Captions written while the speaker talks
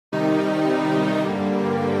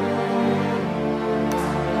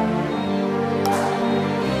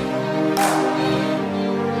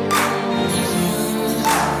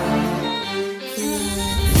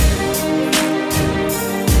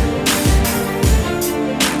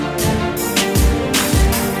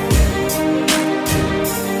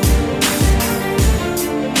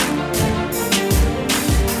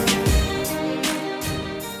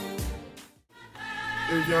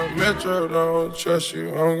don't trust you,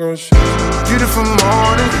 I'm gonna shoot you. Beautiful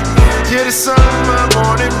morning, you're the sun of my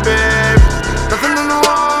morning, babe. Nothing in the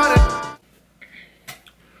water.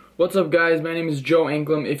 What's up, guys? My name is Joe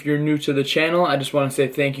Anklam. If you're new to the channel, I just want to say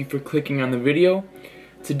thank you for clicking on the video.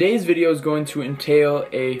 Today's video is going to entail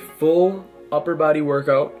a full upper body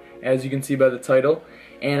workout, as you can see by the title,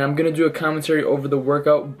 and I'm going to do a commentary over the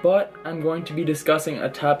workout, but I'm going to be discussing a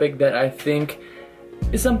topic that I think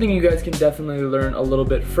is something you guys can definitely learn a little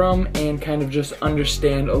bit from and kind of just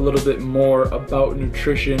understand a little bit more about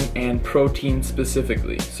nutrition and protein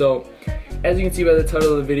specifically. So, as you can see by the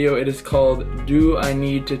title of the video, it is called "Do I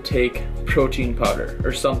Need to Take Protein Powder?"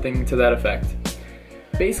 or something to that effect.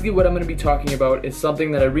 Basically what I'm going to be talking about is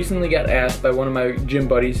something that I recently got asked by one of my gym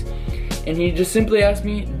buddies, and he just simply asked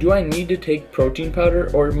me, do I need to take protein powder,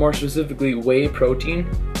 or more specifically whey protein,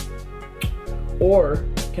 or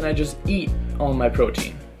can I just eat all my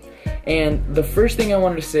protein? And the first thing I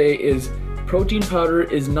wanted to say is protein powder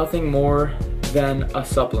is nothing more than a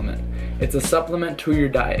supplement. It's a supplement to your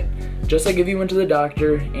diet. Just like if you went to the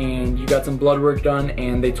doctor and you got some blood work done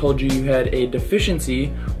and they told you you had a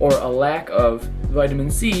deficiency or a lack of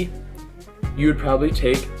vitamin C, you would probably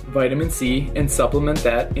take vitamin C and supplement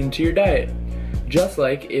that into your diet. Just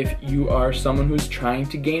like if you are someone who's trying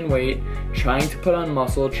to gain weight, trying to put on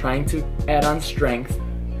muscle, trying to add on strength,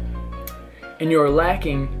 and you're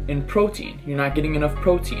lacking in protein, you're not getting enough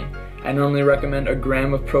protein. I normally recommend a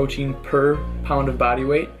gram of protein per pound of body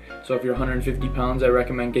weight. So if you're 150 pounds, I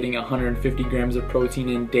recommend getting 150 grams of protein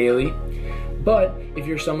in daily. But if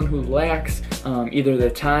you're someone who lacks either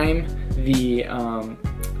the time, the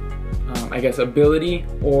I guess ability,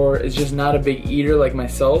 or is just not a big eater like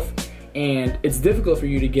myself, and it's difficult for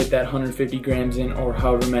you to get that 150 grams in, or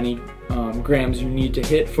however many grams you need to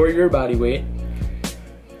hit for your body weight,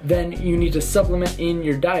 then you need to supplement in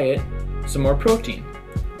your diet some more protein.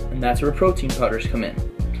 And that's where protein powders come in.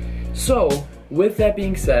 So, with that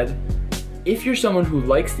being said, if you're someone who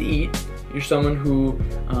likes to eat, you're someone who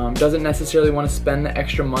doesn't necessarily want to spend the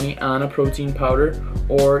extra money on a protein powder,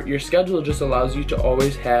 or your schedule just allows you to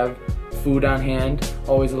always have food on hand,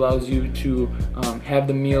 always allows you to have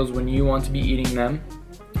the meals when you want to be eating them,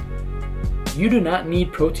 you do not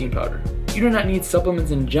need protein powder. You do not need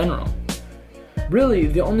supplements in general. Really,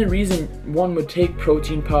 the only reason one would take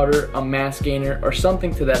protein powder, a mass gainer, or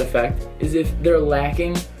something to that effect is if they're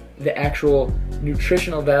lacking the actual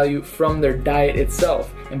nutritional value from their diet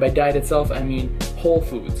itself. And by diet itself, I mean whole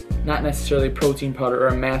foods, not necessarily protein powder or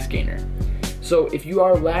a mass gainer. So if you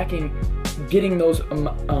are lacking getting those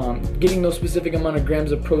specific amount of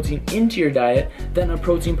grams of protein into your diet, then a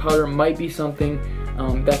protein powder might be something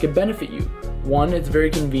that could benefit you. One, it's very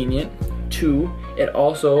convenient. Two, it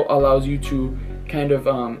also allows you to kind of,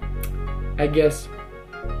 I guess,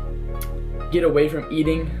 get away from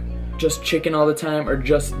eating just chicken all the time or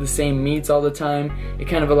just the same meats all the time. It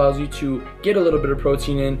kind of allows you to get a little bit of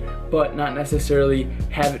protein in, but not necessarily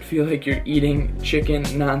have it feel like you're eating chicken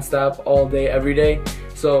nonstop all day, every day.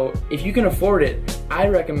 So if you can afford it, I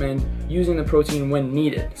recommend using the protein when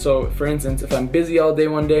needed. So for instance, if I'm busy all day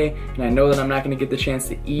one day and I know that I'm not going to get the chance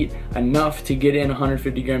to eat enough to get in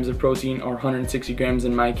 150 grams of protein, or 160 grams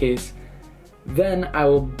in my case, then I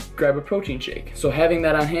will grab a protein shake. So having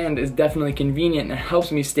that on hand is definitely convenient and it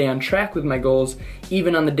helps me stay on track with my goals,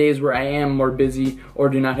 even on the days where I am more busy or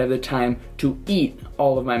do not have the time to eat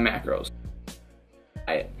all of my macros.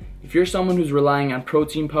 If you're someone who's relying on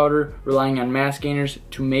protein powder, relying on mass gainers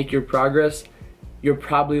to make your progress, you're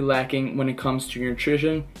probably lacking when it comes to your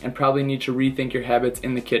nutrition and probably need to rethink your habits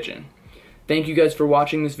in the kitchen. Thank you guys for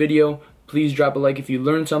watching this video. Please drop a like if you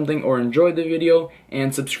learned something or enjoyed the video,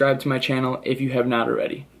 and subscribe to my channel if you have not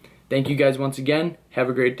already. Thank you guys once again. Have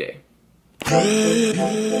a great day.